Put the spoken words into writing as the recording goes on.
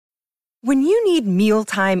When you need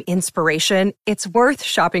mealtime inspiration, it's worth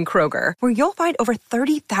shopping Kroger, where you'll find over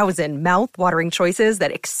 30,000 mouth-watering choices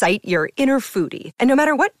that excite your inner foodie. And no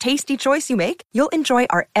matter what tasty choice you make, you'll enjoy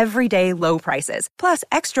our everyday low prices, plus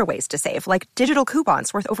extra ways to save, like digital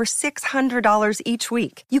coupons worth over $600 each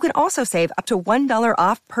week. You can also save up to $1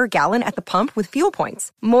 off per gallon at the pump with fuel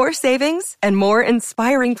points. More savings and more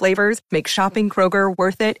inspiring flavors make shopping Kroger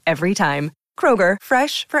worth it every time. Kroger,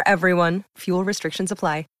 fresh for everyone. Fuel restrictions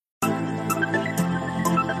apply.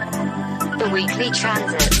 The Weekly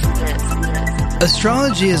Transit.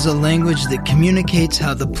 Astrology is a language that communicates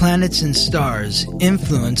how the planets and stars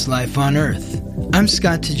influence life on Earth. I'm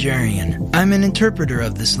Scott Tajarian. I'm an interpreter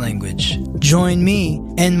of this language. Join me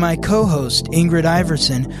and my co-host Ingrid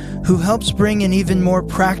Iverson, who helps bring an even more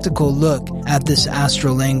practical look at this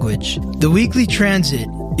astral language. The Weekly Transit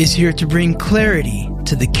is here to bring clarity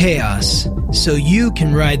to the chaos, so you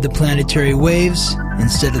can ride the planetary waves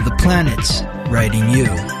instead of the planets riding you.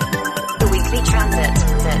 The Weekly Transit.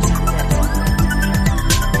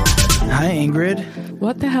 Hi, Ingrid.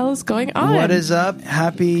 What the hell is going on? What is up?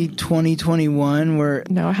 Happy 2021.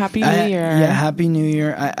 Happy New Year. Yeah, Happy New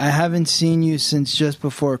Year. I haven't seen you since just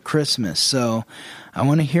before Christmas, so I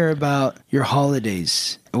want to hear about your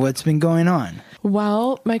holidays. What's been going on?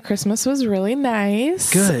 Well, my Christmas was really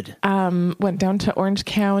nice. Good. Went down to Orange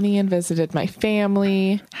County and visited my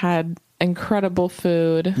family. Had incredible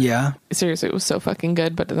food. Yeah. Seriously, it was so fucking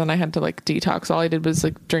good, but then I had to detox. All I did was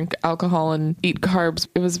drink alcohol and eat carbs.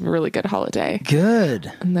 It was a really good holiday.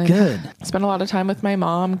 Good. And then Good. Spent a lot of time with my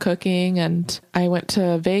mom cooking, and I went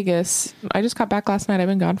to Vegas. I just got back last night. I've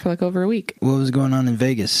been gone for over a week. What was going on in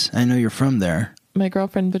Vegas? I know you're from there. My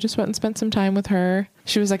girlfriend just went and spent some time with her.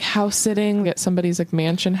 She was house sitting at somebody's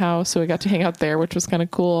mansion house, so we got to hang out there, which was kind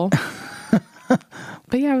of cool.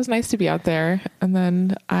 But yeah, it was nice to be out there. And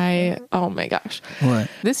then oh my gosh. What?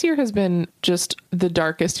 This year has been just the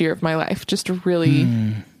darkest year of my life. Just really,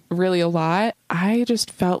 really a lot. I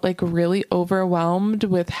just felt really overwhelmed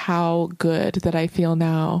with how good that I feel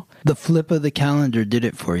now. The flip of the calendar did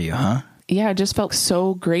it for you, huh? Yeah, I just felt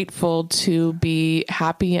so grateful to be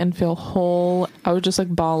happy and feel whole. I was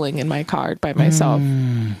just bawling in my car by myself.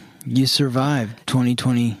 You survived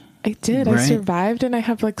 2020. I did. Right? I survived, and I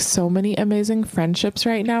have so many amazing friendships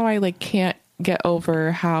right now. I can't get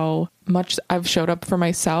over how much I've showed up for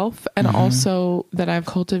myself, and also that I've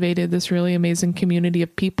cultivated this really amazing community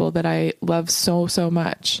of people that I love so, so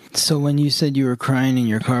much. So when you said you were crying in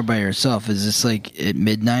your car by yourself, is this at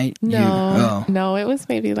midnight? No, it was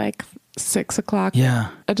maybe 6 o'clock. Yeah.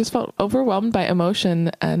 I just felt overwhelmed by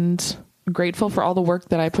emotion and grateful for all the work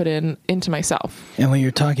that I put into myself. And when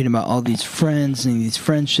you're talking about all these friends and these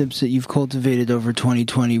friendships that you've cultivated over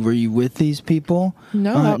 2020, were you with these people?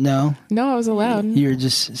 No. No, I was alone. You're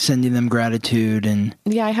just sending them gratitude and...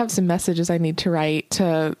 Yeah, I have some messages I need to write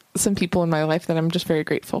to some people in my life that I'm just very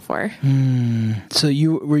grateful for. So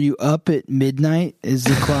were you up at midnight? Is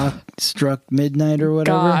the clock struck midnight or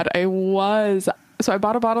whatever? God, I was. So I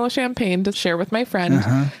bought a bottle of champagne to share with my friend.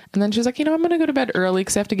 And then she was like, I'm going to go to bed early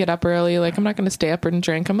because I have to get up early. I'm not going to stay up and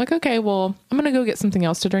drink. I'm like, okay, well, I'm going to go get something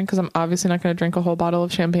else to drink because I'm obviously not going to drink a whole bottle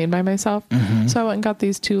of champagne by myself. So I went and got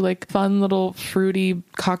these two fun little fruity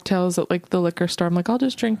cocktails at the liquor store. I'm like, I'll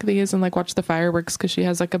just drink these and watch the fireworks because she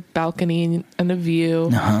has a balcony and a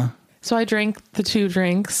view. So I drank the 2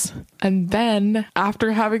 drinks, and then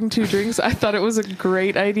after having 2 drinks, I thought it was a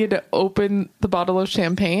great idea to open the bottle of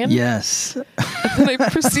champagne. Yes. And then I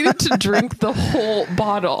proceeded to drink the whole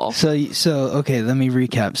bottle. So okay, let me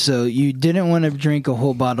recap. So you didn't want to drink a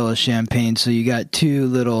whole bottle of champagne, so you got 2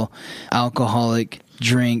 little alcoholic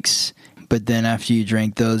drinks. But then after you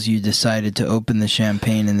drank those, you decided to open the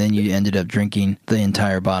champagne, and then you ended up drinking the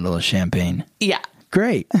entire bottle of champagne. Yeah.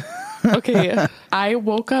 Great. Okay. I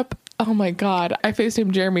woke up. Oh my God. I FaceTimed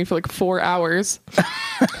Jeremy for 4 hours.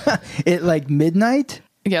 At midnight?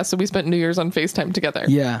 Yeah. So we spent New Year's on FaceTime together.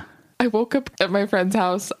 Yeah. I woke up at my friend's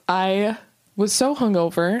house. I was so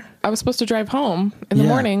hungover. I was supposed to drive home in the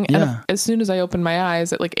morning. And as soon as I opened my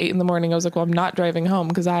eyes at 8 in the morning, I was like, well, I'm not driving home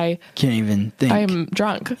because I can't even think. I'm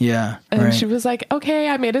drunk. Yeah. And she was like, okay,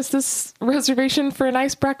 I made us this reservation for a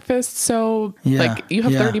nice breakfast. So you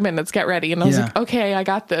have 30 minutes, get ready. And I was like, okay, I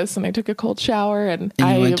got this. And I took a cold shower and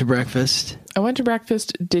I went to breakfast. I went to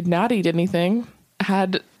breakfast, did not eat anything,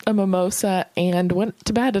 had a mimosa, and went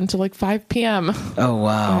to bed until 5 p.m. Oh,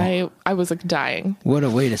 wow. I was dying. What a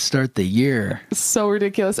way to start the year. So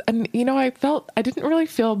ridiculous. And, I didn't really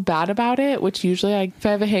feel bad about it, which usually if I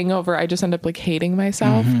have a hangover, I just end up hating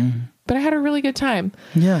myself. But I had a really good time.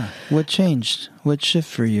 Yeah. What changed? What shift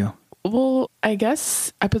for you? Well, I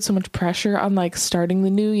guess I put so much pressure on starting the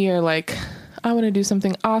new year. I want to do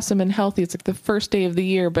something awesome and healthy. It's like the first day of the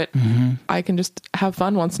year, but I can just have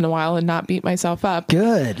fun once in a while and not beat myself up.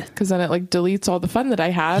 Good. Because then it like deletes all the fun that I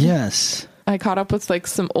had. Yes. I caught up with like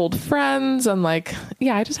some old friends and like,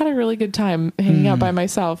 yeah, I just had a really good time hanging out by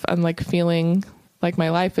myself and like feeling like my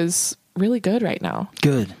life is really good right now.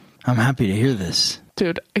 Good. I'm happy to hear this.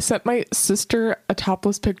 Dude, I sent my sister a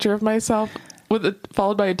topless picture of myself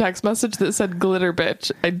followed by a text message that said glitter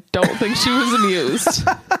bitch. I don't think she was amused.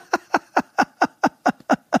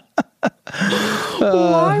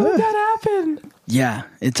 Why would that happen? Yeah,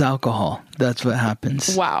 it's alcohol. That's what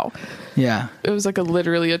happens. Wow. Yeah. It was like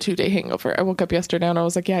literally a 2-day hangover. I woke up yesterday and I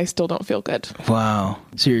was like, yeah, I still don't feel good. Wow.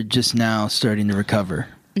 So you're just now starting to recover.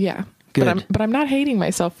 Yeah. Good. But I'm not hating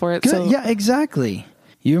myself for it. Good. So Yeah, exactly.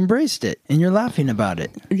 You embraced it and you're laughing about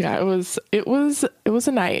it. yeah, it was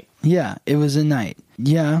a night. Yeah, it was a night.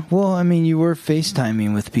 Yeah. Well, I mean, you were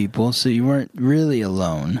FaceTiming with people, so you weren't really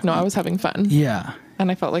alone. No, I was having fun. Yeah.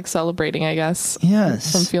 And I felt like celebrating, I guess.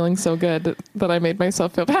 Yes. From feeling so good that I made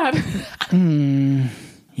myself feel bad.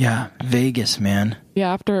 Yeah. Vegas, man.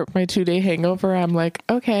 Yeah, after my 2-day hangover, I'm like,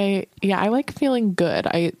 okay, yeah, I like feeling good.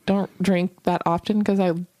 I don't drink that often because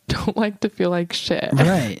I don't like to feel like shit.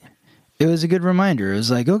 Right. It was a good reminder. It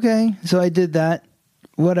was like, okay, so I did that,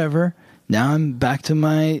 whatever. Now I'm back to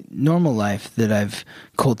my normal life that I've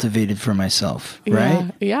cultivated for myself,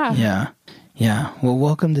 right? Yeah. Yeah. Yeah. Well,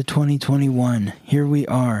 welcome to 2021. Here we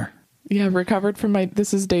are. Yeah, recovered from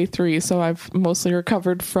this is day 3, so I've mostly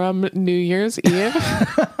recovered from New Year's Eve.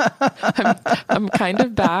 I'm kind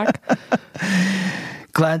of back.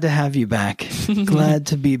 Glad to have you back. Glad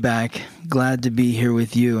to be back. Glad to be here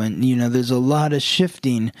with you. And, you know, there's a lot of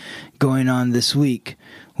shifting going on this week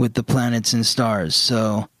with the planets and stars.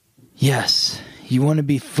 So, yes, you want to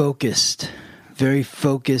be focused, very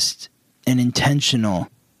focused and intentional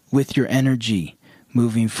with your energy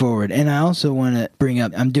moving forward. And I also want to bring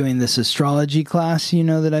up, I'm doing this astrology class, you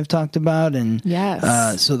know, that I've talked about. And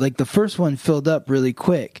yes. So like the first one filled up really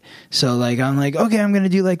quick. So like, I'm like, okay, I'm going to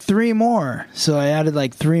do like 3 more. So I added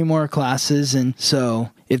like 3 more classes. And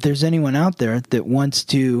so if there's anyone out there that wants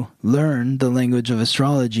to learn the language of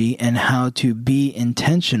astrology and how to be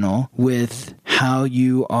intentional with how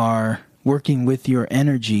you are working with your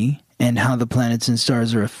energy and how the planets and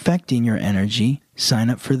stars are affecting your energy, sign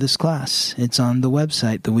up for this class. It's on the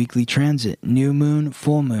website, The Weekly Transit. New moon,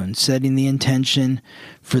 full moon, setting the intention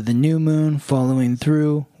for the new moon, following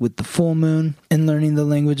through with the full moon, and learning the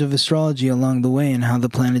language of astrology along the way and how the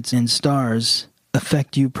planets and stars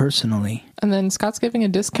affect you personally. And then Scott's giving a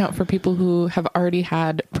discount for people who have already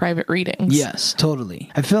had private readings. Yes, totally.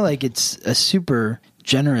 I feel like it's a super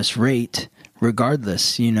generous rate.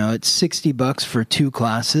 Regardless, you know, it's $60 for 2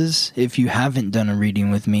 classes if you haven't done a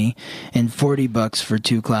reading with me, and $40 for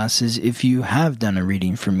 2 classes if you have done a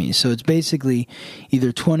reading for me. So it's basically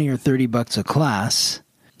either $20 or $30 a class,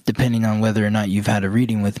 depending on whether or not you've had a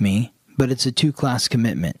reading with me, but it's a 2-class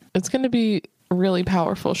commitment. It's going to be really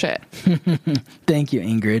powerful shit. Thank you,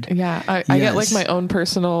 Ingrid. Yeah, I get like my own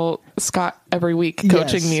personal Scott every week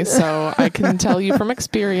coaching me, so I can tell you from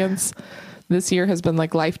experience, this year has been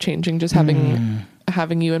like life-changing, just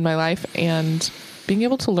having you in my life and being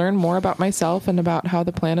able to learn more about myself and about how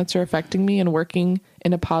the planets are affecting me and working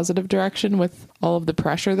in a positive direction with all of the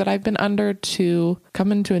pressure that I've been under to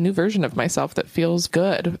come into a new version of myself that feels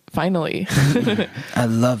good, finally. I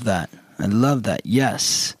love that. I love that.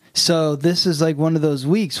 Yes. So this is like one of those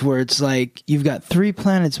weeks where it's like you've got 3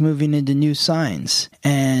 planets moving into new signs,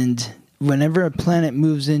 and whenever a planet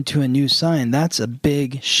moves into a new sign, that's a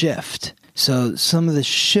big shift. So some of the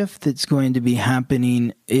shift that's going to be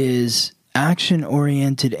happening is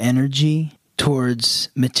action-oriented energy towards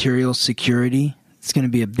material security. It's going to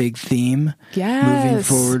be a big theme moving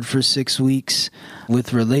forward for 6 weeks.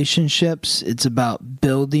 With relationships, it's about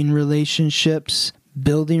building relationships,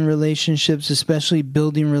 especially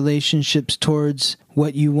building relationships towards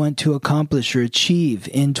what you want to accomplish or achieve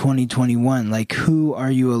in 2021. Like, who are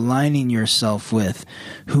you aligning yourself with?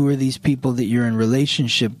 Who are these people that you're in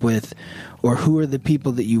relationship with? Or who are the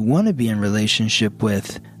people that you want to be in relationship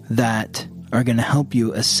with that are going to help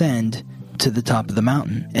you ascend to the top of the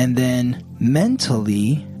mountain? And then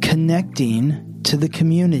mentally connecting to the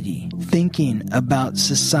community, thinking about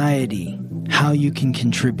society, how you can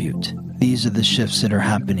contribute. These are the shifts that are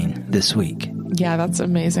happening this week. Yeah, that's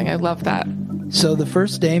amazing. I love that. So the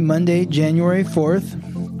first day, Monday, January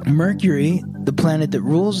 4th, Mercury, the planet that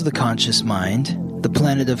rules the conscious mind, the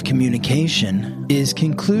planet of communication, is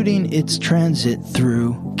concluding its transit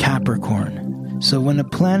through Capricorn. So when a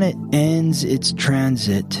planet ends its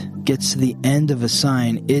transit, gets to the end of a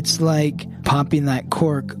sign, it's like popping that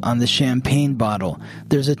cork on the champagne bottle.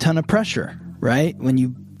 There's a ton of pressure, right? When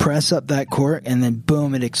you press up that cork and then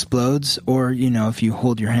boom, it explodes. Or, if you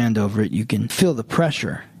hold your hand over it, you can feel the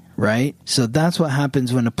pressure, right? So that's what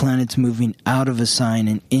happens when a planet's moving out of a sign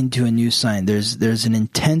and into a new sign. There's an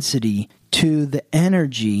intensity to the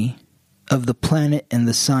energy of the planet and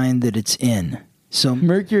the sign that it's in. So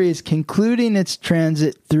Mercury is concluding its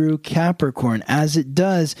transit through Capricorn. As it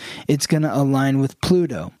does, it's going to align with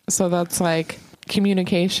Pluto. So that's like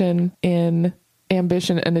communication in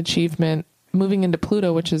ambition and achievement, moving into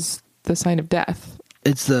Pluto, which is the sign of death.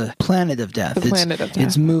 It's the planet of death.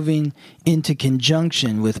 It's moving into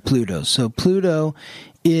conjunction with Pluto. So Pluto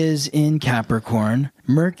is in Capricorn.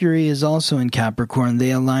 Mercury is also in Capricorn. They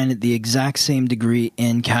align at the exact same degree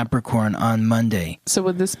in Capricorn on Monday. So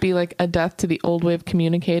would this be like a death to the old way of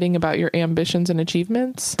communicating about your ambitions and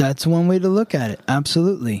achievements? That's one way to look at it.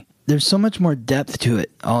 Absolutely. There's so much more depth to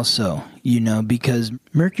it also, because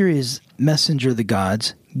Mercury is messenger of the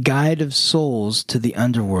gods, guide of souls to the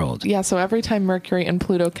underworld. Yeah, so every time Mercury and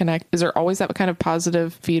Pluto connect, is there always that kind of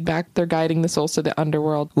positive feedback? They're guiding the souls to the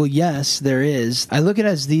underworld. Well, yes, there is. I look at it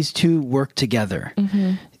as these two work together.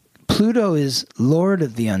 Mm-hmm. Pluto is lord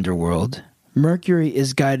of the underworld. Mercury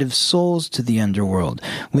is guide of souls to the underworld.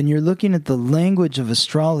 When you're looking at the language of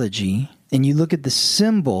astrology and you look at the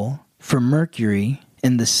symbol for Mercury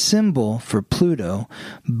and the symbol for Pluto,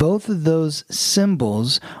 both of those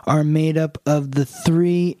symbols are made up of the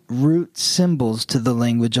three root symbols to the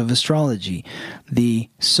language of astrology. The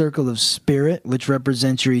circle of spirit, which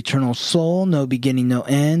represents your eternal soul, no beginning, no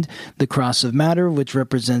end. The cross of matter, which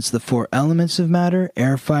represents the four elements of matter,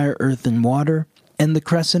 air, fire, earth, and water. And the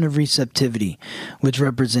crescent of receptivity, which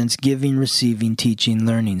represents giving, receiving, teaching,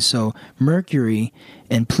 learning. So Mercury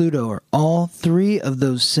and Pluto are all three of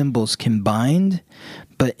those symbols combined,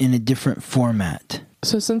 but in a different format.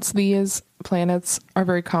 So since these planets are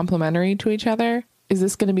very complementary to each other, is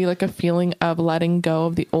this going to be like a feeling of letting go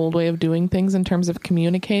of the old way of doing things in terms of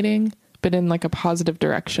communicating, but in like a positive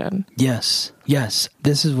direction? Yes.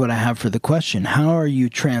 This is what I have for the question. How are you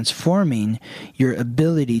transforming your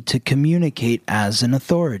ability to communicate as an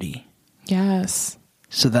authority? Yes.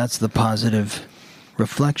 So that's the positive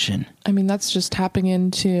reflection. I mean, that's just tapping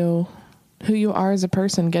into who you are as a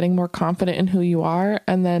person, getting more confident in who you are,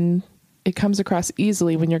 and then it comes across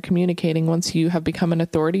easily when you're communicating. Once you have become an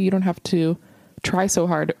authority, you don't have to try so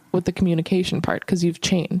hard with the communication part because you've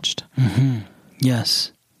changed. Mm-hmm.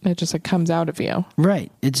 Yes. It just like comes out of you.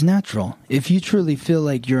 Right. It's natural. If you truly feel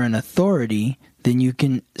like you're an authority, then you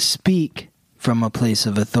can speak from a place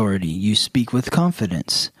of authority. You speak with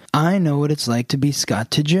confidence. I know what it's like to be Scott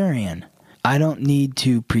Tajarian. I don't need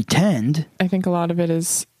to pretend. I think a lot of it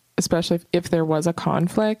is, especially if there was a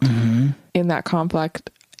conflict, mm-hmm. in that conflict,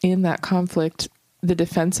 the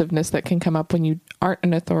defensiveness that can come up when you aren't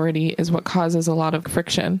an authority is what causes a lot of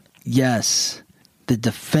friction. Yes. The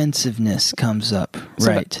defensiveness comes up,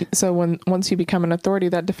 right? So once you become an authority,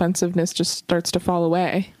 that defensiveness just starts to fall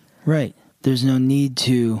away. Right. There's no need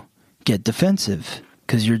to get defensive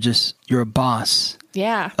because you're a boss.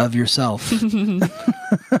 Yeah. Of yourself.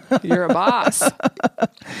 You're a boss.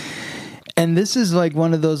 And this is like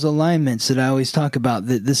one of those alignments that I always talk about,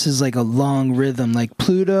 that this is like a long rhythm. Like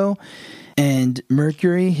Pluto and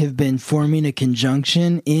Mercury have been forming a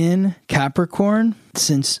conjunction in Capricorn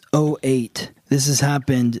since 2008. This has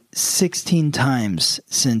happened 16 times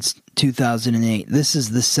since 2008. This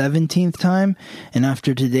is the 17th time, and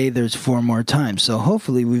after today, there's 4 more times. So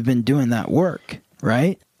hopefully we've been doing that work,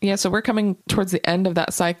 right? Yeah, so we're coming towards the end of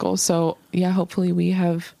that cycle. So yeah, hopefully we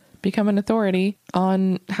have become an authority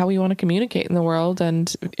on how we want to communicate in the world,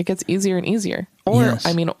 and it gets easier and easier. Or,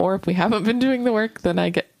 yes. Or if we haven't been doing the work, then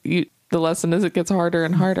the lesson is it gets harder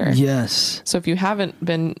and harder. Yes. So if you haven't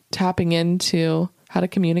been tapping into how to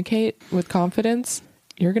communicate with confidence,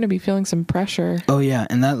 you're going to be feeling some pressure. Oh yeah,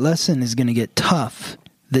 and that lesson is going to get tough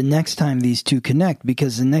the next time these two connect,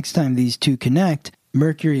 because the next time these two connect,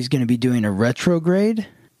 Mercury is going to be doing a retrograde.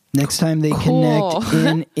 Next time they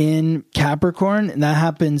connect in Capricorn, and that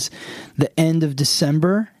happens the end of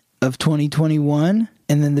December of 2021,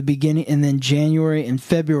 and then the beginning, and then January and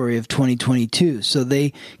February of 2022. So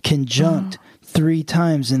they conjunct 3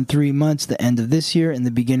 times in 3 months, the end of this year and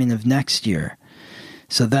the beginning of next year.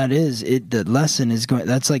 So that is it. The lesson is going,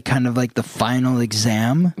 that's like kind of like the final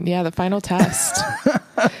exam. Yeah, the final test.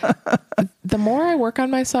 The more I work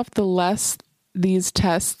on myself, the less these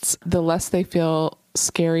tests, the less they feel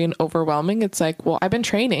scary and overwhelming. It's like, well, I've been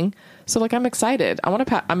training, so like I'm excited.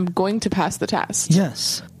 I'm going to pass the test.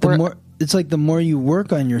 Yes. It's like the more you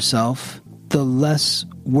work on yourself, the less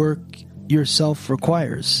work yourself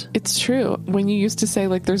requires. It's true. When you used to say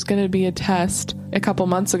like there's going to be a test a couple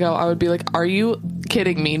months ago, I would be like,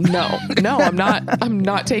 kidding me? No, I'm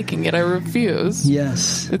not taking it. I refuse.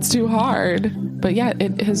 Yes. It's too hard. But yeah,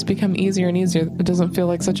 it has become easier and easier. It doesn't feel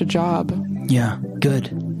like such a job. Yeah,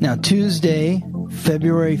 good. Now, Tuesday,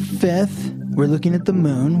 February 5th, we're looking at the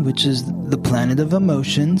moon, which is the planet of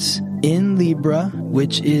emotions, in Libra,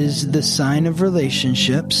 which is the sign of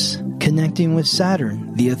relationships, connecting with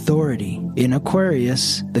Saturn, the authority, in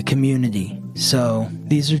Aquarius, the community. So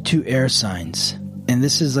these are two air signs. And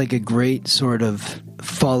this is like a great sort of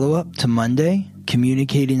follow-up to Monday,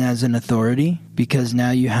 communicating as an authority, because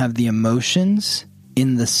now you have the emotions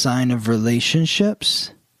in the sign of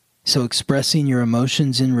relationships. So expressing your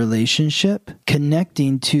emotions in relationship,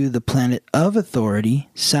 connecting to the planet of authority,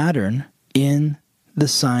 Saturn, in the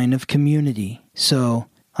sign of community. So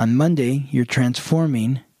on Monday, you're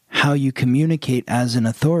transforming how you communicate as an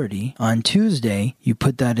authority. On Tuesday, you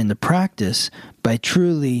put that into practice by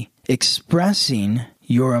truly expressing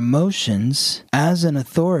your emotions as an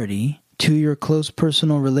authority to your close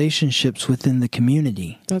personal relationships within the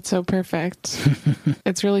community. That's so perfect.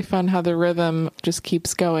 It's really fun how the rhythm just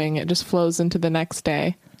keeps going. It just flows into the next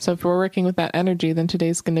day. So if we're working with that energy, then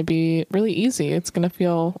today's going to be really easy. It's going to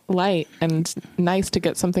feel light and nice to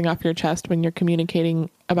get something off your chest when you're communicating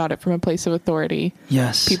about it from a place of authority.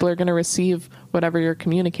 Yes. People are going to receive whatever you're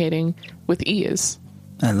communicating with ease.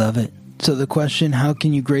 I love it. So the question, how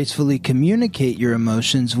can you gracefully communicate your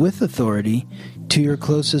emotions with authority to your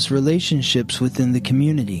closest relationships within the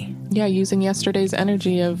community? Yeah, using yesterday's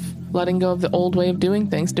energy of letting go of the old way of doing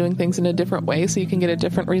things in a different way so you can get a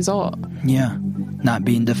different result. Yeah, not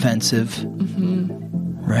being defensive.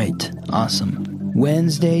 Mm-hmm. Right, awesome.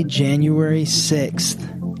 Wednesday, January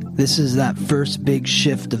 6th. This is that first big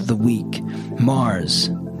shift of the week.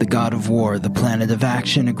 Mars, the god of war, the planet of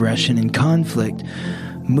action, aggression, and conflict,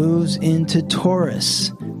 moves into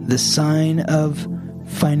Taurus, the sign of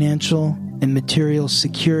financial and material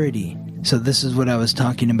security. So this is what I was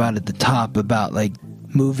talking about at the top, about like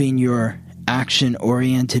moving your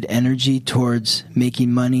action-oriented energy towards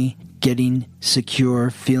making money, getting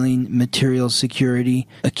secure, feeling material security,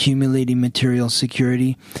 accumulating material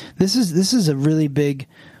security. This is a really big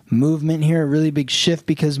movement here, a really big shift,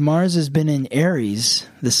 because Mars has been in Aries,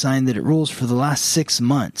 the sign that it rules, for the last 6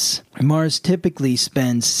 months. Mars typically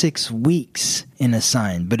spends 6 weeks in a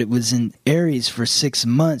sign, but it was in Aries for 6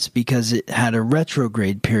 months because it had a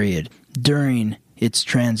retrograde period during its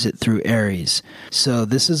transit through Aries. So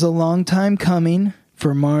this is a long time coming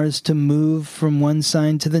for Mars to move from one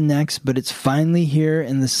sign to the next, but it's finally here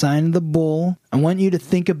in the sign of the Bull. I want you to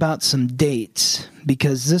think about some dates,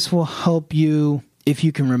 because this will help you. If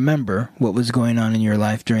you can remember what was going on in your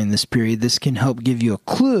life during this period, this can help give you a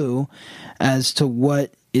clue as to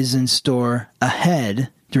what is in store ahead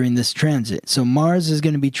during this transit. So Mars is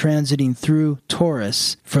going to be transiting through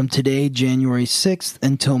Taurus from today, January 6th,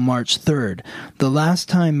 until March 3rd. The last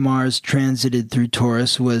time Mars transited through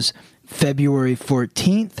Taurus was February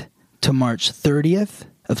 14th to March 30th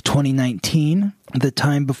of 2019. The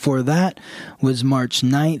time before that was March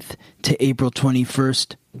 9th to April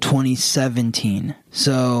 21st, 2017.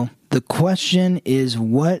 So the question is,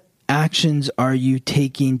 what actions are you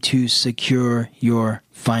taking to secure your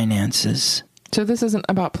finances? So this isn't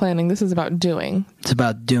about planning. This is about doing. It's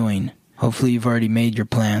about doing. Hopefully you've already made your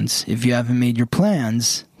plans. If you haven't made your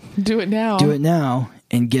plans, do it now. Do it now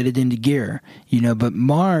and get it into gear. But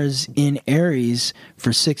Mars in Aries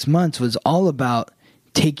for 6 months was all about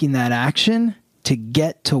taking that action to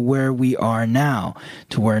get to where we are now,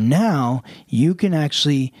 to where now you can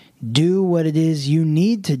actually do what it is you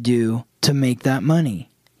need to do to make that money,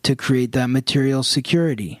 to create that material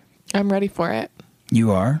security. I'm ready for it. You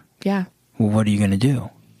are? Yeah. Well, what are you going to do?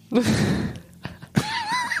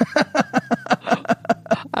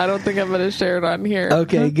 I don't think I'm going to share it on here.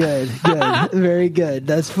 Okay, good. Very good.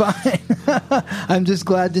 That's fine. I'm just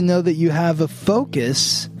glad to know that you have a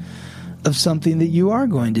focus of something that you are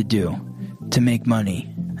going to do to make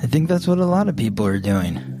money. I think that's what a lot of people are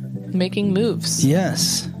doing. Making moves.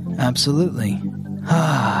 Yes, absolutely.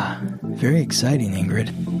 Very exciting,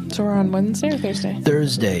 Ingrid. So we're on Wednesday or Thursday?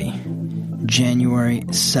 Thursday, January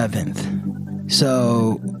 7th.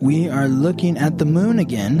 So we are looking at the moon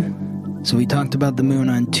again. So we talked about the moon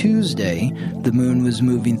on Tuesday. The moon was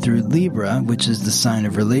moving through Libra, which is the sign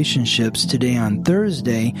of relationships. Today on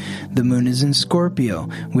Thursday, the moon is in Scorpio,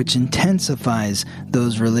 which intensifies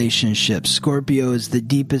those relationships. Scorpio is the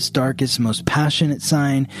deepest, darkest, most passionate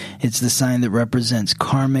sign. It's the sign that represents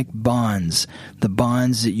karmic bonds, the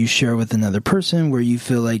bonds that you share with another person, where you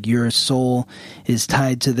feel like your soul is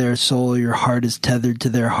tied to their soul, your heart is tethered to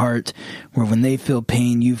their heart, where when they feel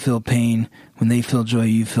pain, you feel pain. When they feel joy,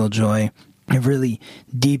 you feel joy. It really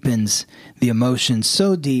deepens the emotions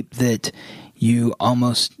so deep that you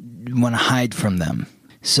almost want to hide from them.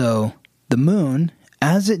 So the moon,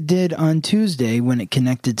 as it did on Tuesday when it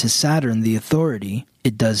connected to Saturn, the authority,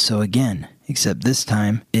 it does so again. Except this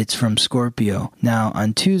time, it's from Scorpio. Now,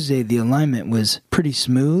 on Tuesday, the alignment was pretty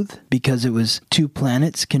smooth because it was 2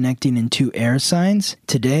 planets connecting in 2 air signs.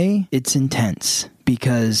 Today, it's intense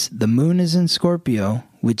because the moon is in Scorpio,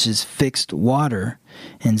 which is fixed water,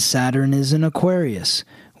 and Saturn is in Aquarius,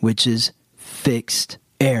 which is fixed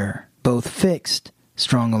air. Both fixed.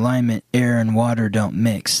 Strong alignment, air and water don't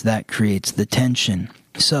mix. That creates the tension.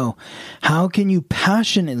 So, how can you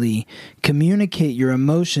passionately communicate your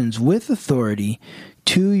emotions with authority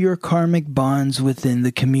to your karmic bonds within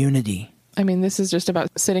the community? I mean, this is just about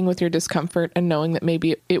sitting with your discomfort and knowing that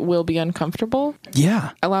maybe it will be uncomfortable.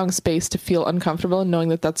 Yeah. Allowing space to feel uncomfortable and knowing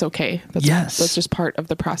that that's okay. Yes. That's just part of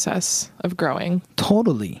the process of growing.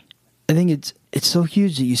 Totally. I think it's so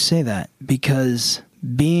huge that you say that, because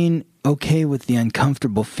being okay with the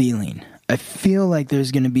uncomfortable feeling. I feel like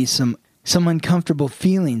there's going to be some uncomfortable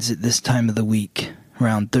feelings at this time of the week,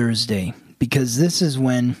 around Thursday, because this is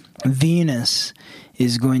when Venus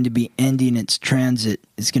is going to be ending its transit.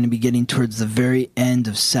 It's going to be getting towards the very end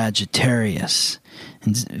of Sagittarius.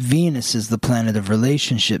 And Venus is the planet of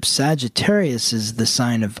relationships. Sagittarius is the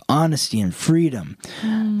sign of honesty and freedom.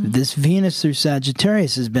 This Venus through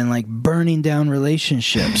Sagittarius has been like burning down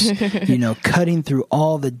relationships, cutting through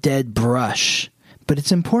all the dead brush. But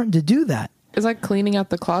it's important to do that. It's like cleaning out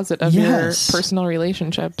the closet of your personal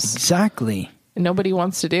relationships. Exactly. And nobody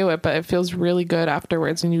wants to do it, but it feels really good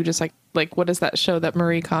afterwards. And you just like, what is that show, that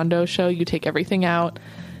Marie Kondo show? You take everything out.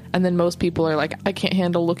 And then most people are like, I can't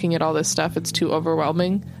handle looking at all this stuff. It's too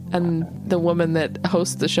overwhelming. And the woman that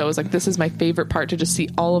hosts the show is like, this is my favorite part, to just see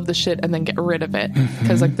all of the shit and then get rid of it.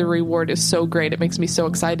 Because like the reward is so great. It makes me so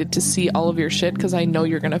excited to see all of your shit, because I know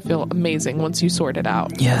you're going to feel amazing once you sort it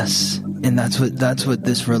out. Yes. And that's what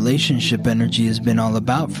this relationship energy has been all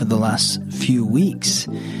about for the last few weeks.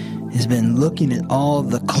 Has been looking at all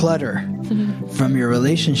the clutter from your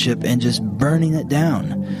relationship and just burning it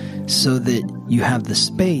down so that you have the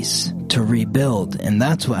space to rebuild. And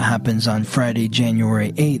that's what happens on Friday,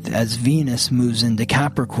 January 8th, as Venus moves into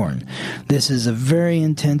Capricorn. This is a very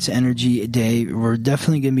intense energy day. We're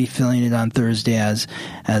definitely going to be feeling it on Thursday, as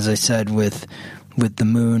I said, with the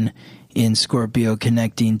moon in Scorpio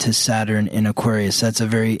connecting to Saturn in Aquarius. That's a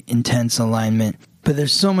very intense alignment. But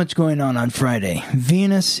there's so much going on Friday.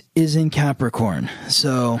 Venus is in Capricorn.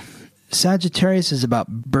 So Sagittarius is about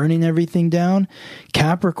burning everything down.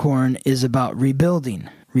 Capricorn is about rebuilding.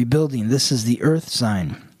 This is the earth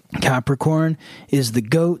sign. Capricorn is the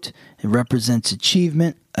goat. It represents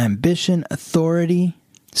achievement, ambition, authority.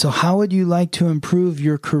 So how would you like to improve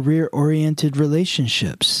your career-oriented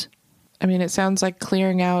relationships? I mean, it sounds like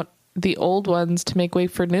clearing out the old ones to make way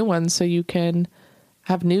for new ones so you can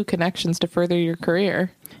have new connections to further your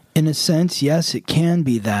career. In a sense, yes, it can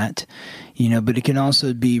be that, but it can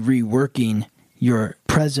also be reworking your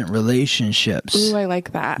present relationships. Ooh, I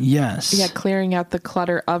like that. Yes. Yeah, clearing out the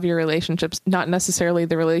clutter of your relationships, not necessarily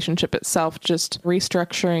the relationship itself, just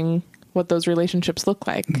restructuring what those relationships look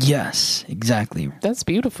like. Yes, exactly. That's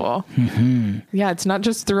beautiful. Mm-hmm. Yeah, it's not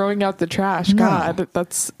just throwing out the trash. No. God,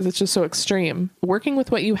 that's just so extreme. Working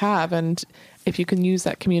with what you have, and if you can use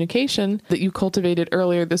that communication that you cultivated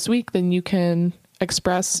earlier this week, then you can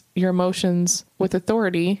express your emotions with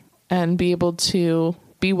authority and be able to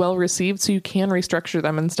be well received so you can restructure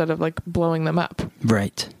them instead of like blowing them up.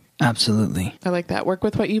 Right. Absolutely. I like that. Work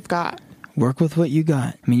with what you've got. Work with what you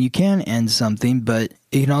got. I mean, you can end something, but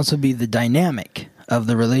it can also be the dynamic of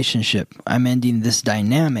the relationship. I'm ending this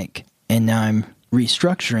dynamic, and now I'm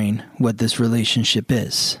restructuring what this relationship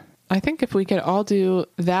is. I think if we could all do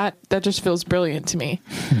that, that just feels brilliant to me.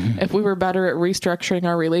 If we were better at restructuring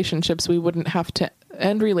our relationships, we wouldn't have to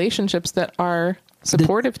end relationships that are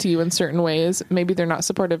supportive to you in certain ways. Maybe they're not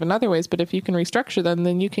supportive in other ways, but if you can restructure them,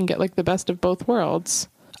 then you can get like the best of both worlds.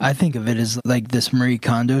 I think of it as like this Marie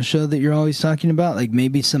Kondo show that you're always talking about. Like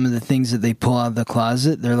maybe some of the things that they pull out of the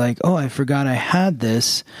closet, they're like, oh, I forgot I had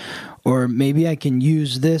this. Or maybe I can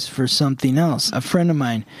use this for something else. A friend of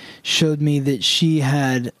mine showed me that she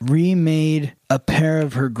had remade a pair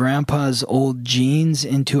of her grandpa's old jeans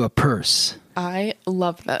into a purse. I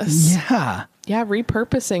love this. Yeah. Yeah,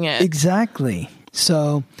 repurposing it. Exactly.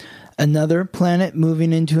 So another planet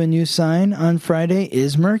moving into a new sign on Friday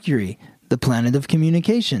is Mercury, the planet of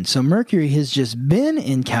communication. So Mercury has just been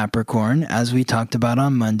in Capricorn, as we talked about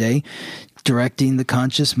on Monday, directing the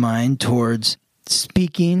conscious mind towards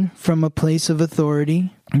speaking from a place of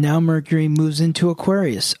authority, Now Mercury moves into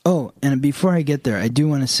Aquarius. Oh, and before I get there, I do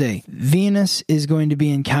want to say Venus is going to be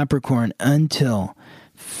in Capricorn until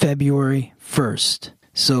February 1st.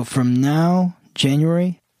 So from now,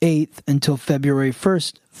 January 8th until February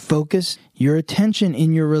 1st, focus your attention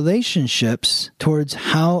in your relationships towards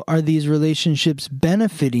how are these relationships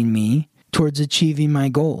benefiting me towards achieving my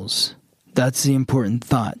goals. That's the important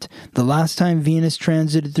thought. The last time Venus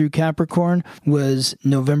transited through Capricorn was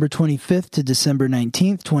November 25th to December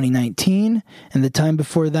 19th, 2019. And the time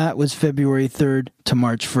before that was February 3rd to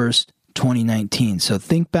March 1st, 2019. So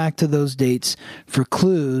think back to those dates for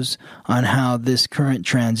clues on how this current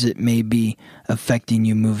transit may be affecting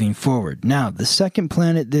you moving forward. Now, the second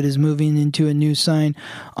planet that is moving into a new sign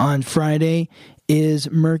on Friday is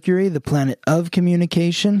Mercury, the planet of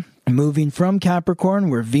communication. Moving from Capricorn,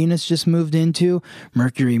 where Venus just moved into,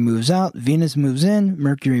 Mercury moves out, Venus moves in,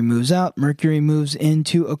 Mercury moves out, Mercury moves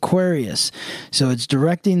into Aquarius. So it's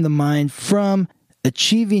directing the mind from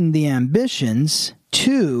achieving the ambitions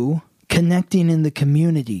to connecting in the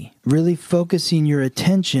community, really focusing your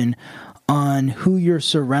attention on who you're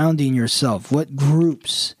surrounding yourself, what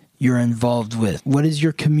groups you're involved with, what does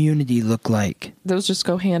your community look like? Those just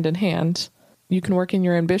go hand in hand. You can work in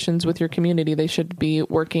your ambitions with your community. They should be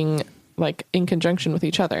working like in conjunction with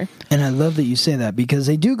each other. And I love that you say that because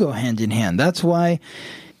they do go hand in hand. That's why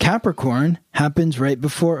Capricorn happens right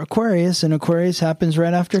before Aquarius and Aquarius happens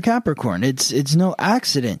right after Capricorn. It's no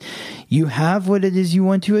accident. You have what it is you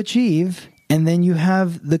want to achieve, and then you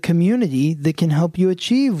have the community that can help you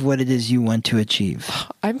achieve what it is you want to achieve.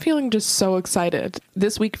 I'm feeling just so excited.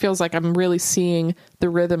 This week feels like I'm really seeing the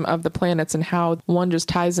rhythm of the planets and how one just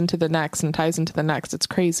ties into the next and ties into the next. It's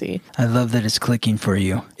crazy. I love that it's clicking for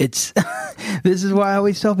you. This is why I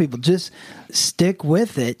always tell people, just stick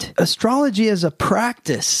with it. Astrology is a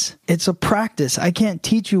practice. It's a practice. I can't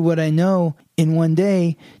teach you what I know in one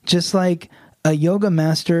day, just like a yoga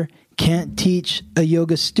master can't teach a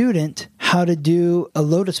yoga student how to do a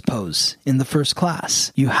lotus pose in the first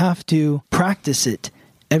class. You have to practice it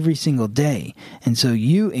every single day. And so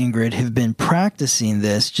you, Ingrid, have been practicing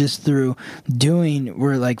this just through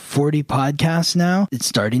we're like 40 podcasts now. It's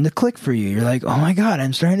starting to click for you. You're like, oh my God,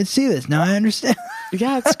 I'm starting to see this. Now I understand.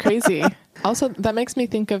 Yeah, it's crazy. Also, that makes me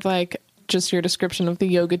think of like just your description of the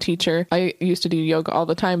yoga teacher. I used to do yoga all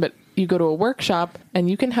the time, but you go to a workshop and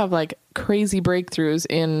you can have like crazy breakthroughs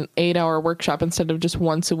in 8-hour workshop instead of just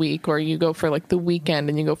once a week, or you go for like the weekend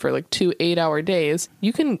and you go for like 2 8-hour days.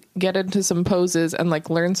 You can get into some poses and like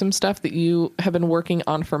learn some stuff that you have been working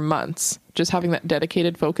on for months, just having that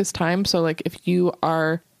dedicated focus time. So like if you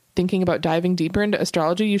are thinking about diving deeper into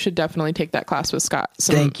astrology, you should definitely take that class with Scott.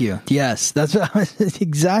 Thank you. Yes, that's what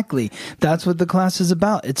exactly. That's what the class is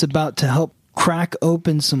about. It's about to help crack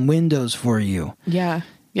open some windows for you. Yeah.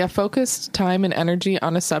 Yeah, focus time and energy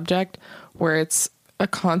on a subject where it's a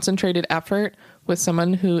concentrated effort with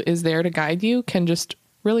someone who is there to guide you can just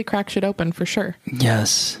really crack shit open for sure.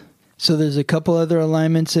 Yes. So there's a couple other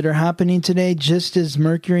alignments that are happening today. Just as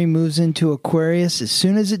Mercury moves into Aquarius, as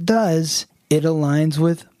soon as it does, it aligns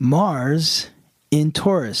with Mars in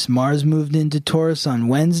Taurus. Mars moved into Taurus on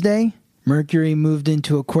Wednesday. Mercury moved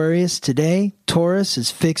into Aquarius today. Taurus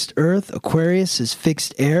is fixed earth. Aquarius is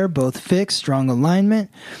fixed air, both fixed, strong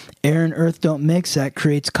alignment. Air and earth don't mix. That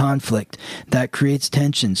creates conflict. That creates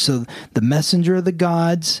tension. So the messenger of the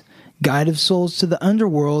gods, guide of souls to the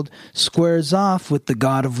underworld, squares off with the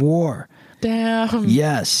god of war. Damn.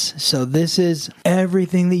 Yes. So this is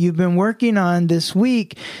everything that you've been working on this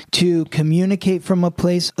week to communicate from a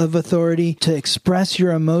place of authority, to express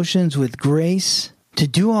your emotions with grace. To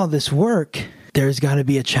do all this work, there's got to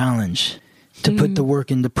be a challenge to put the work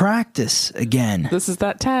into practice again. This is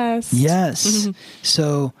that test. Yes.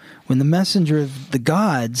 So when the messenger of the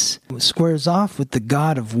gods squares off with the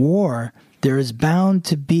god of war, there is bound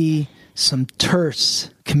to be some terse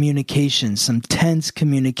communication, some tense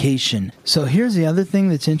communication. So here's the other thing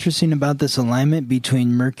that's interesting about this alignment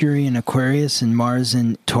between Mercury and Aquarius and Mars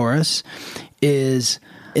and Taurus is,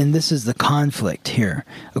 and this is the conflict here.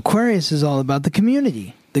 Aquarius is all about the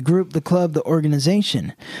community, the group, the club, the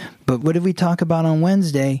organization. But what did we talk about on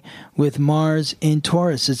Wednesday with Mars in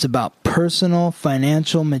Taurus? It's about personal,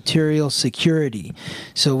 financial, material security.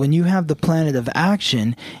 So when you have the planet of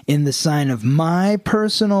action in the sign of my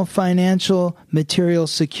personal, financial, material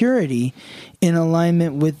security in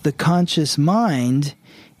alignment with the conscious mind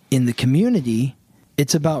in the community,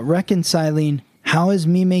 it's about reconciling how is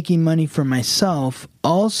me making money for myself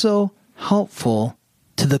also helpful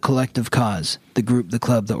to the collective cause, the group, the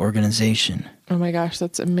club, the organization. Oh my gosh,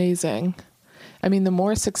 that's amazing. I mean, the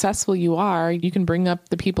more successful you are, you can bring up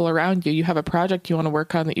the people around you. You have a project you want to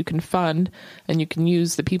work on that you can fund, and you can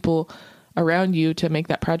use the people around you to make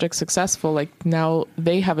that project successful. Like now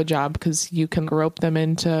they have a job because you can rope them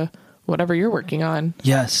into whatever you're working on.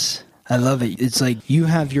 Yes, I love it. It's like you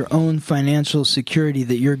have your own financial security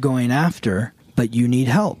that you're going after, but you need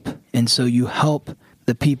help. And so you help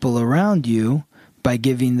the people around you by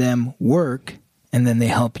giving them work, and then they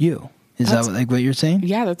help you. Is that what you're saying?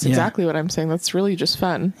 Yeah, that's exactly what I'm saying. That's really just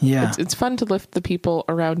fun. Yeah. It's fun to lift the people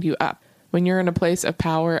around you up. When you're in a place of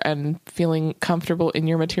power and feeling comfortable in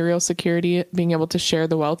your material security, being able to share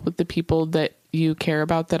the wealth with the people that you care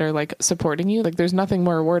about that are like supporting you, like there's nothing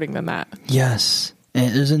more rewarding than that. Yes.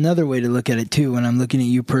 And there's another way to look at it too when I'm looking at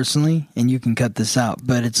you personally, and you can cut this out,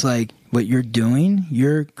 but it's like what you're doing,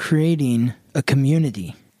 you're creating a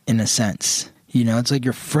community in a sense. You know, it's like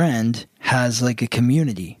your friend has like a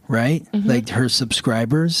community, right? Mm-hmm. Like her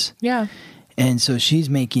subscribers. Yeah. And so she's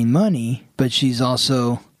making money, but she's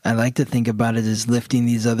also, I like to think about it as lifting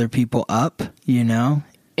these other people up, you know?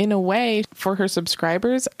 In a way, for her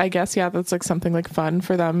subscribers, I guess, yeah, that's like something like fun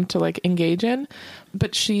for them to like engage in.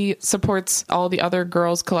 But she supports all the other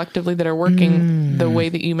girls collectively that are working. The way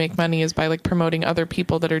that you make money is by like promoting other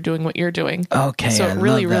people that are doing what you're doing. Okay. So it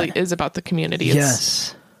really is about the community.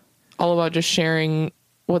 Yes. It's all about just sharing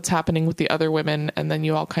what's happening with the other women, and then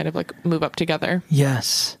you all kind of like move up together.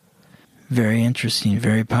 Yes. Very interesting.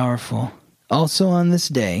 Very powerful. Also on this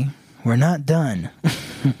day, we're not done.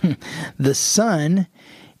 The sun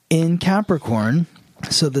in Capricorn.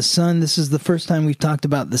 So the sun, this is the first time we've talked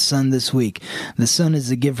about the sun this week. The sun is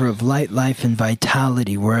the giver of light, life, and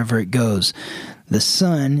vitality wherever it goes. The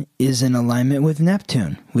sun is in alignment with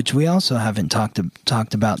Neptune, which we also haven't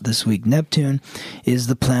talked about this week. Neptune is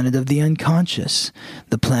the planet of the unconscious,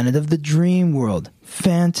 the planet of the dream world,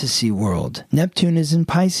 fantasy world. Neptune is in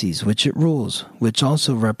Pisces, which it rules, which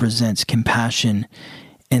also represents compassion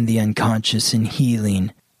and the unconscious and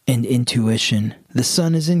healing and intuition. The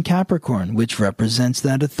sun is in Capricorn, which represents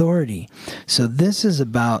that authority. So this is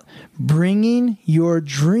about bringing your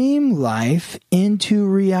dream life into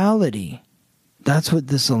reality. That's what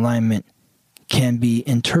this alignment can be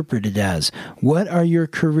interpreted as. What are your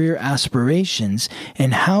career aspirations,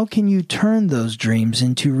 and how can you turn those dreams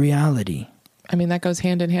into reality? I mean, that goes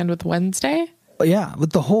hand in hand with Wednesday? Yeah,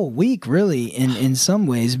 with the whole week, really, in some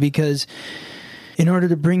ways, because in order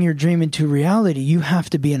to bring your dream into reality, you have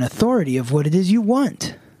to be an authority of what it is you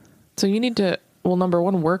want. So you need to, well, number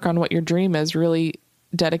one, work on what your dream is, really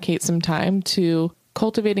dedicate some time to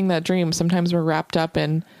cultivating that dream. Sometimes we're wrapped up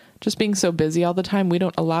in just being so busy all the time, we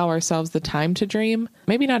don't allow ourselves the time to dream.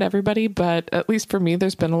 Maybe not everybody, but at least for me,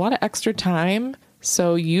 there's been a lot of extra time.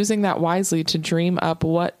 So using that wisely to dream up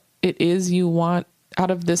what it is you want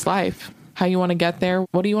out of this life, how you want to get there.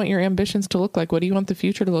 What do you want your ambitions to look like? What do you want the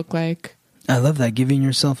future to look like? I love that, giving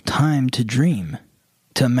yourself time to dream,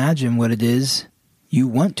 to imagine what it is you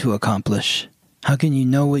want to accomplish. How can you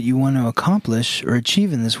know what you want to accomplish or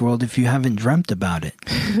achieve in this world if you haven't dreamt about it?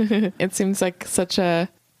 It seems like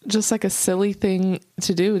just like a silly thing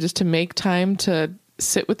to do, just to make time to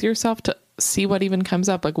sit with yourself, to see what even comes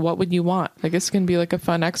up. Like, what would you want? Like, this can be like a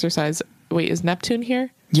fun exercise. Wait, is Neptune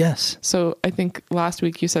here? Yes. So I think last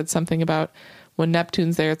week you said something about when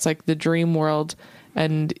Neptune's there, it's like the dream world,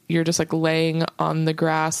 and you're just like laying on the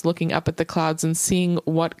grass, looking up at the clouds and seeing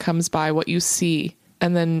what comes by, what you see.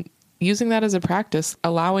 And then using that as a practice,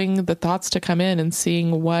 allowing the thoughts to come in and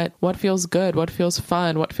seeing what feels good, what feels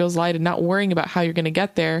fun, what feels light, and not worrying about how you're going to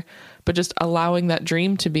get there, but just allowing that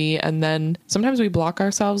dream to be. And then sometimes we block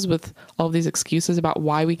ourselves with all of these excuses about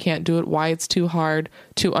why we can't do it, why it's too hard,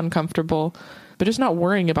 too uncomfortable, but just not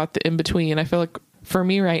worrying about the in-between. I feel like for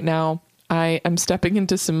me right now, I am stepping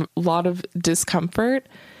into a lot of discomfort,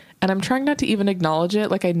 and I'm trying not to even acknowledge it.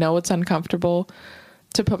 Like, I know it's uncomfortable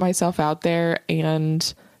to put myself out there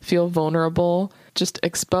and feel vulnerable, just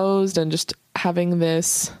exposed, and just having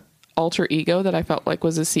this alter ego that I felt like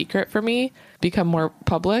was a secret for me become more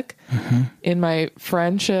public in my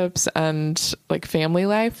friendships and like family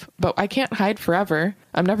life. But I can't hide forever.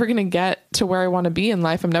 I'm never going to get to where I want to be in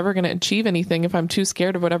life. I'm never going to achieve anything if I'm too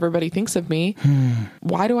scared of what everybody thinks of me.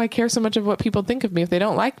 Why do I care so much of what people think of me? If they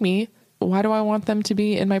don't like me, why do I want them to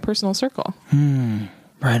be in my personal circle?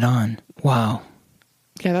 Right on. Wow.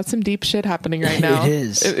 Yeah, that's some deep shit happening right now. It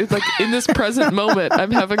is. It's like in this present moment,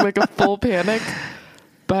 I'm having like a full panic.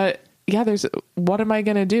 But yeah, what am I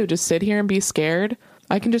going to do? Just sit here and be scared?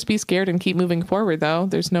 I can just be scared and keep moving forward, though.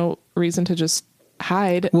 There's no reason to just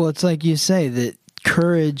hide. Well, it's like you say that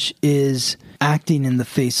courage is acting in the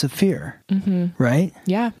face of fear, right?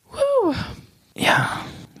 Yeah. Woo. Yeah.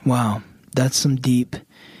 Wow. That's some deep,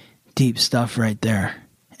 deep stuff right there.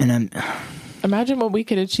 And Imagine what we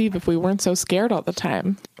could achieve if we weren't so scared all the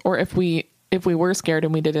time, or if we were scared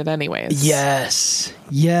and we did it anyways. Yes.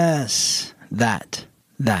 That.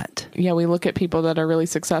 Yeah, we look at people that are really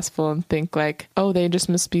successful and think like, oh, they just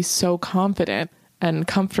must be so confident and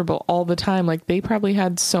comfortable all the time. Like they probably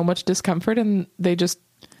had so much discomfort and they just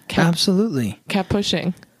kept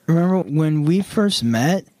pushing. Remember when we first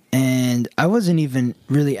met, and I wasn't even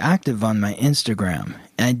really active on my Instagram,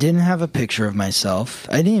 and I didn't have a picture of myself.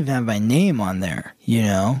 I didn't even have my name on there, you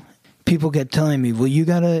know? People kept telling me, well, you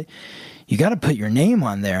gotta put your name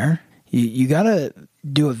on there. You gotta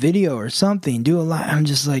do a video or something, do a live. I'm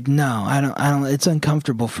just like, no, I don't, it's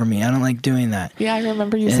uncomfortable for me. I don't like doing that. Yeah, I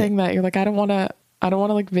remember you saying that. You're like, I don't want to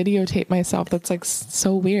like videotape myself. That's like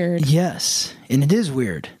so weird. Yes. And it is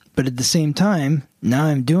weird. But at the same time, now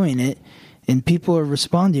I'm doing it and people are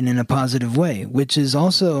responding in a positive way, which is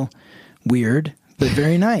also weird, but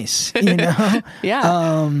very nice, you know?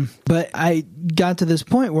 Yeah. But I got to this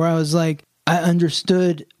point where I was like, I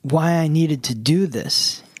understood why I needed to do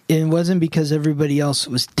this. It wasn't because everybody else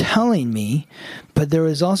was telling me, but there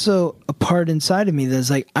was also a part inside of me that's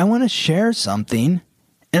like, I want to share something,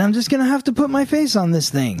 and I'm just going to have to put my face on this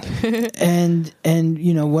thing. and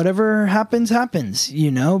you know, whatever happens,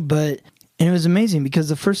 you know, and it was amazing because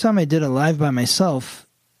the first time I did a live by myself,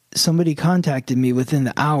 somebody contacted me within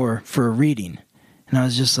the hour for a reading. And I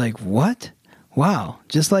was just like, what? Wow.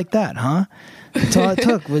 Just like that, huh? That's all it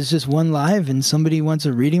took was just one live and somebody wants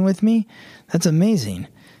a reading with me. That's amazing.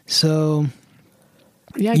 So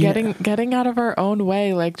yeah, getting out of our own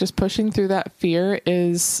way, like just pushing through that fear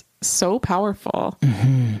is so powerful.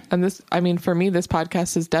 Mm-hmm. And this, I mean, for me, this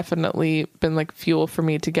podcast has definitely been like fuel for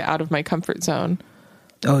me to get out of my comfort zone.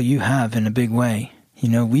 Oh, you have in a big way. You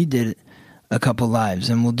know, we did a couple lives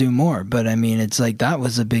and we'll do more, but I mean, it's like that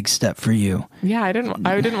was a big step for you. Yeah, I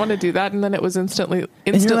didn't want to do that, and then it was instantly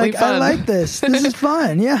and you're like, fun. I like this. This is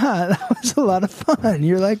fun. Yeah, that was a lot of fun.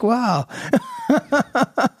 You're like, wow.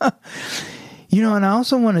 You know, and I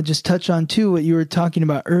also want to just touch on too what you were talking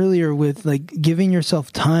about earlier with like giving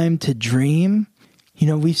yourself time to dream. You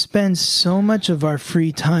know, we spend so much of our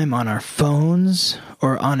free time on our phones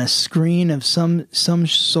or on a screen of some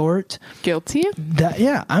sort. Guilty?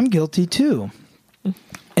 Yeah, I'm guilty too.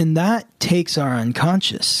 And that takes our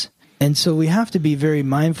unconscious. And so we have to be very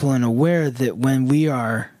mindful and aware that when we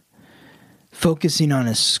are focusing on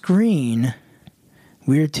a screen,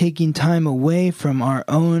 we are taking time away from our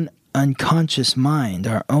own unconscious mind,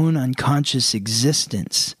 our own unconscious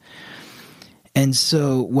existence. And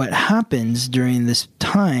so what happens during this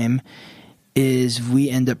time is we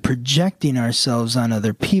end up projecting ourselves on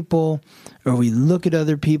other people, or we look at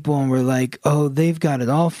other people and we're like, oh, they've got it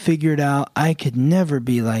all figured out. I could never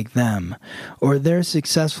be like them. Or they're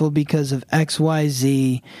successful because of X, Y,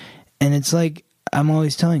 Z. And it's like, I'm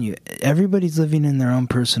always telling you, everybody's living in their own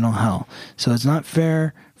personal hell. So it's not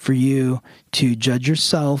fair for you to judge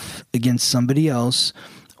yourself against somebody else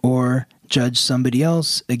or judge somebody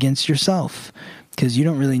else against yourself, because you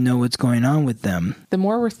don't really know what's going on with them. The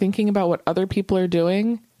more we're thinking about what other people are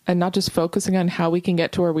doing and not just focusing on how we can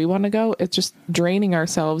get to where we want to go, it's just draining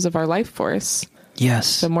ourselves of our life force.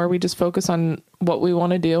 Yes. The more we just focus on what we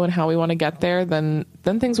want to do and how we want to get there, then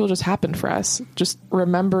things will just happen for us. Just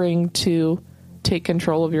remembering to take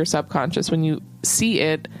control of your subconscious when you see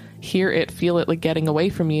it, hear it, feel it like getting away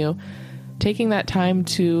from you. Taking that time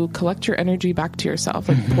to collect your energy back to yourself,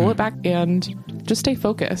 like pull it back and just stay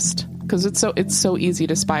focused, because it's so easy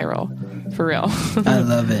to spiral, for real. I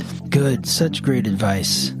love it. Good. Such great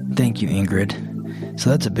advice. Thank you, Ingrid. So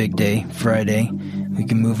that's a big day, Friday. We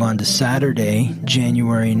can move on to Saturday,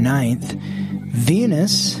 January 9th.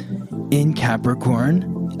 Venus in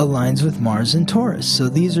Capricorn aligns with Mars in Taurus. So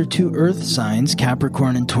these are two earth signs.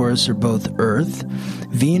 Capricorn and Taurus are both earth.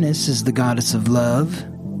 Venus is the goddess of love,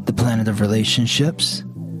 the planet of relationships.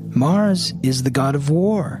 Mars is the god of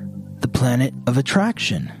war, the planet of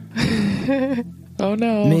attraction. Oh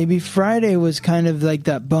no. Maybe Friday was kind of like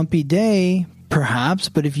that bumpy day, perhaps,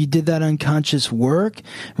 but if you did that unconscious work,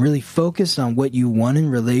 really focused on what you want in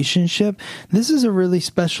relationship, this is a really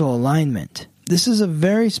special alignment. This is a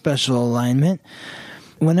very special alignment.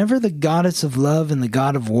 Whenever the goddess of love and the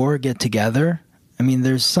god of war get together, I mean,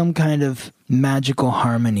 there's some kind of magical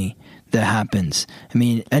harmony that happens. I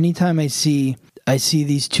mean, anytime I see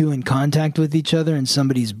these two in contact with each other in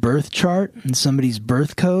somebody's birth chart and somebody's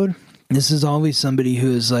birth code, this is always somebody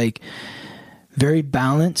who is like very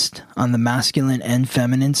balanced on the masculine and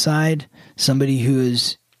feminine side, somebody who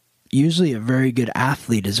is usually a very good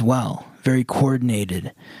athlete as well, very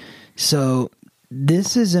coordinated. So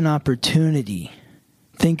this is an opportunity.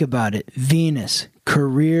 Think about it. Venus,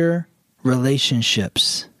 career,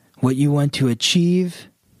 relationships, what you want to achieve,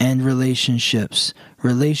 and relationships.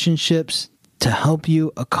 Relationships to help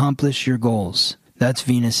you accomplish your goals. That's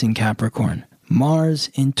Venus in Capricorn. Mars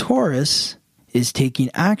in Taurus is taking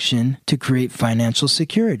action to create financial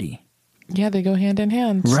security. Yeah, they go hand in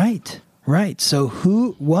hand. Right. So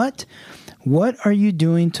what are you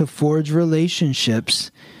doing to forge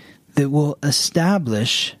relationships that will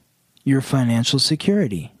establish your financial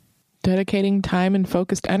security? Dedicating time and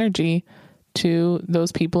focused energy to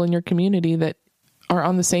those people in your community that are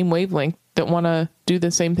on the same wavelength, that want to do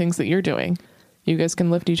the same things that you're doing. You guys can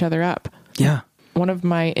lift each other up. Yeah. One of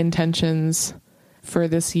my intentions for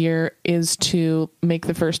this year is to make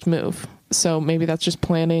the first move. So maybe that's just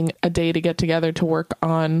planning a day to get together to work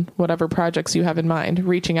on whatever projects you have in mind,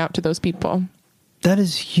 reaching out to those people. That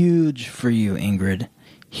is huge for you, Ingrid.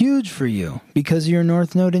 Huge for you because you're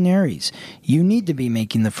North Node in Aries. You need to be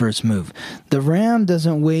making the first move. The Ram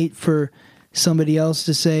doesn't wait for somebody else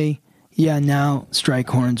to say, yeah, now strike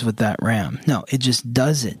horns with that ram. No, it just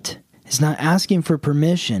does it. It's not asking for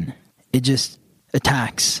permission. It just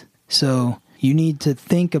attacks. So you need to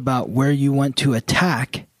think about where you want to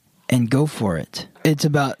attack and go for it. It's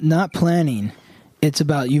about not planning. It's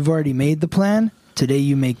about you've already made the plan. Today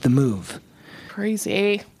you make the move.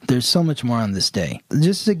 Crazy. There's so much more on this day.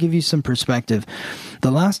 Just to give you some perspective,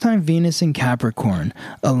 the last time Venus in Capricorn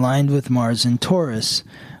aligned with Mars in Taurus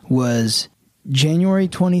was January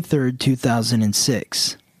 23rd,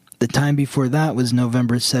 2006. The time before that was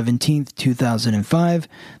November 17th, 2005.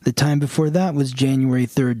 The time before that was January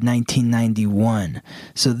 3rd, 1991.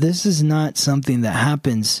 So this is not something that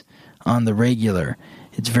happens on the regular.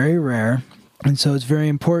 It's very rare. And so it's very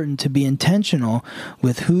important to be intentional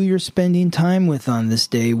with who you're spending time with on this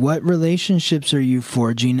day. What relationships are you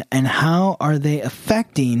forging and how are they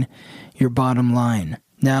affecting your bottom line?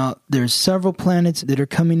 Now, there's several planets that are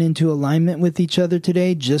coming into alignment with each other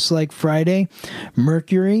today, just like Friday.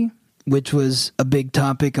 Mercury, which was a big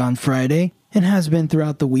topic on Friday and has been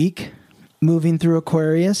throughout the week, moving through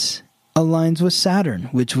Aquarius, aligns with Saturn,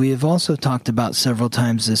 which we have also talked about several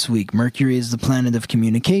times this week. Mercury is the planet of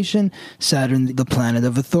communication, Saturn the planet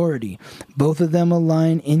of authority. Both of them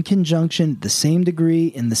align in conjunction, the same degree,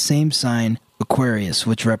 in the same sign, Aquarius,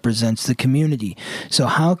 which represents the community. So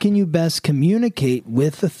how can you best communicate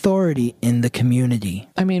with authority in the community?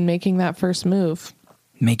 I mean, making that first move.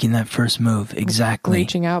 Making that first move, exactly.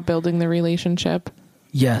 Reaching out, building the relationship.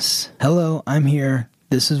 Yes. Hello, I'm here.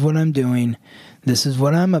 This is what I'm doing. This is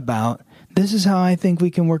what I'm about. This is how I think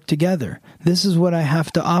we can work together. This is what I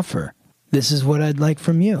have to offer. This is what I'd like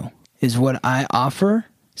from you. Is what I offer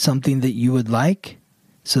something that you would like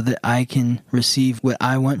so that I can receive what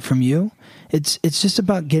I want from you? It's just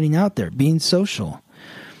about getting out there, being social,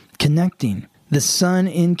 connecting. The sun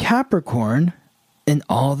in Capricorn and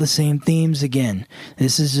all the same themes again.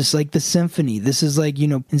 This is just like the symphony. This is like,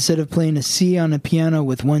 instead of playing a C on a piano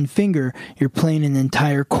with one finger, you're playing an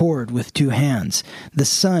entire chord with two hands. The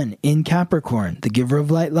sun in Capricorn, the giver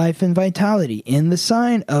of light, life, and vitality, in the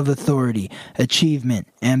sign of authority, achievement,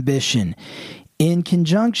 ambition, in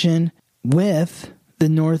conjunction with the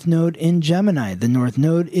North Node in Gemini. The North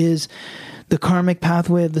Node is the karmic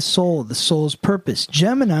pathway of the soul, the soul's purpose.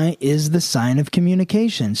 Gemini is the sign of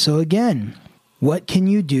communication. So again, what can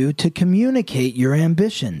you do to communicate your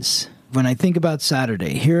ambitions? When I think about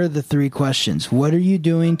Saturday, here are the three questions. What are you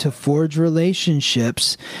doing to forge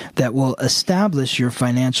relationships that will establish your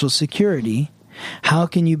financial security? How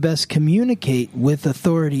can you best communicate with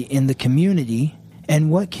authority in the community? And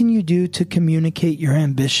what can you do to communicate your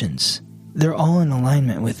ambitions? They're all in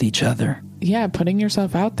alignment with each other. Yeah, putting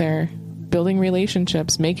yourself out there, building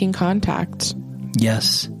relationships, making contact.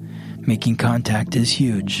 Yes, making contact is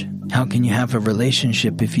huge. How can you have a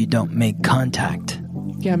relationship if you don't make contact?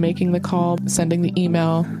 Yeah, making the call, sending the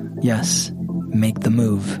email. Yes, make the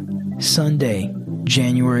move. Sunday,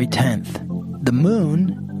 January 10th. The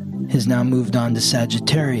moon has now moved on to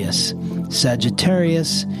Sagittarius.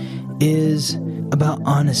 Sagittarius is about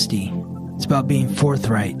honesty. It's about being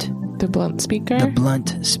forthright. The blunt speaker? The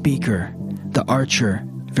blunt speaker. The archer,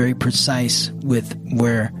 very precise with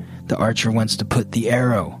where the archer wants to put the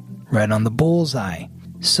arrow, right on the bullseye.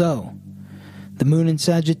 So, the moon in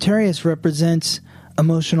Sagittarius represents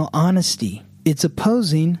emotional honesty. It's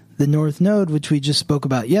opposing the North Node, which we just spoke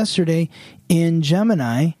about yesterday, in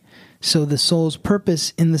Gemini. So the soul's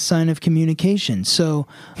purpose in the sign of communication. So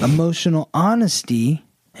emotional honesty,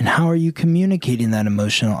 and how are you communicating that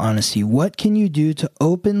emotional honesty? What can you do to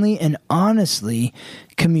openly and honestly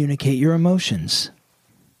communicate your emotions?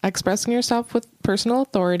 Expressing yourself with personal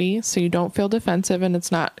authority so you don't feel defensive and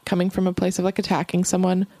it's not coming from a place of like attacking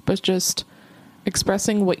someone, but just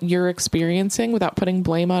expressing what you're experiencing without putting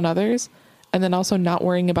blame on others, and then also not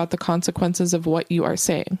worrying about the consequences of what you are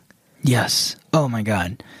saying. Yes. Oh my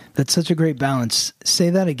God. That's such a great balance. Say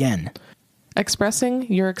that again.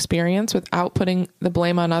 Expressing your experience without putting the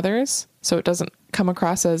blame on others, so it doesn't come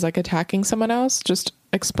across as like attacking someone else, just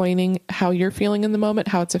explaining how you're feeling in the moment,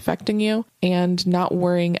 how it's affecting you, and not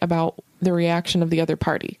worrying about the reaction of the other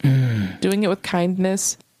party. Doing it with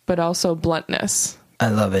kindness, but also bluntness. I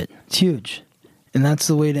love it. It's huge. And that's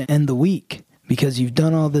the way to end the week, because you've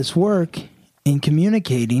done all this work in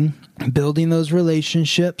communicating, building those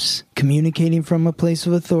relationships, communicating from a place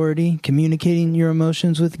of authority, communicating your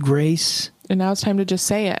emotions with grace. And now it's time to just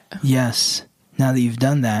say it. Yes. Now that you've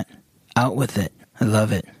done that, out with it. I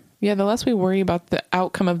love it. Yeah, the less we worry about the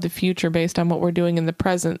outcome of the future based on what we're doing in the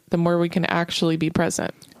present, the more we can actually be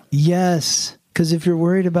present. Yes. Because if you're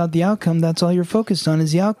worried about the outcome, that's all you're focused on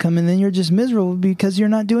is the outcome. And then you're just miserable because you're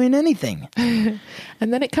not doing anything. And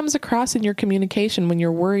then it comes across in your communication when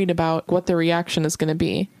you're worried about what the reaction is going to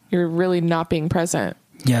be. You're really not being present.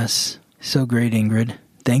 Yes. So great, Ingrid.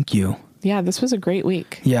 Thank you. Yeah, this was a great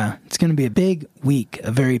week. Yeah, it's going to be a big week,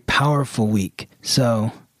 a very powerful week.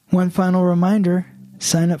 So, one final reminder,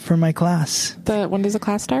 sign up for my class. When does the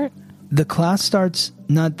class start? The class starts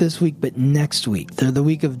not this week, but next week. They're the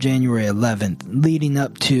week of January 11th, leading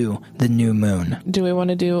up to the new moon. Do we want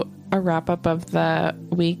to do a wrap-up of the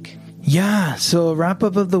week? Yeah, so a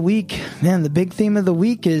wrap-up of the week. Man, the big theme of the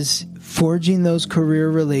week is forging those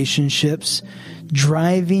career relationships,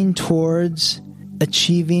 driving towards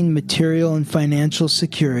achieving material and financial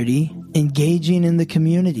security, engaging in the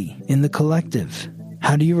community, in the collective.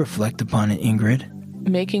 How do you reflect upon it, Ingrid?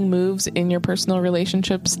 Making moves in your personal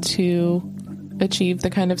relationships to achieve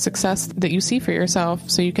the kind of success that you see for yourself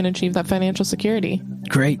so you can achieve that financial security.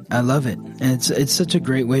 Great. I love it. And it's such a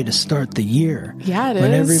great way to start the year. Yeah, it is.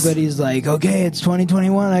 When everybody's like, okay, it's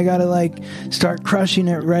 2021. I got to start crushing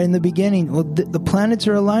it right in the beginning. Well, the planets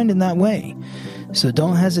are aligned in that way. So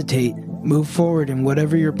don't hesitate. Move forward in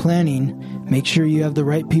whatever you're planning. Make sure you have the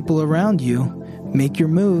right people around you. Make your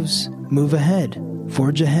moves. Move ahead.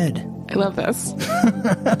 Forge ahead. I love this.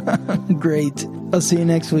 Great. I'll see you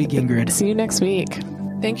next week, Ingrid. See you next week.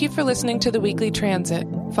 Thank you for listening to The Weekly Transit.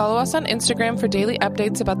 Follow us on Instagram for daily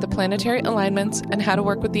updates about the planetary alignments and how to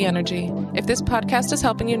work with the energy. If this podcast is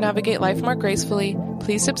helping you navigate life more gracefully,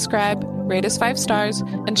 please subscribe, rate us 5 stars,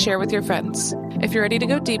 and share with your friends. If you're ready to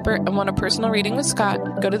go deeper and want a personal reading with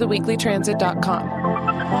Scott, go to theweeklytransit.com.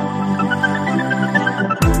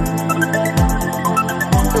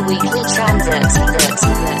 The Weekly Transit.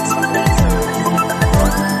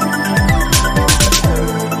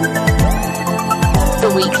 The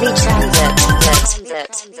Weekly Transit.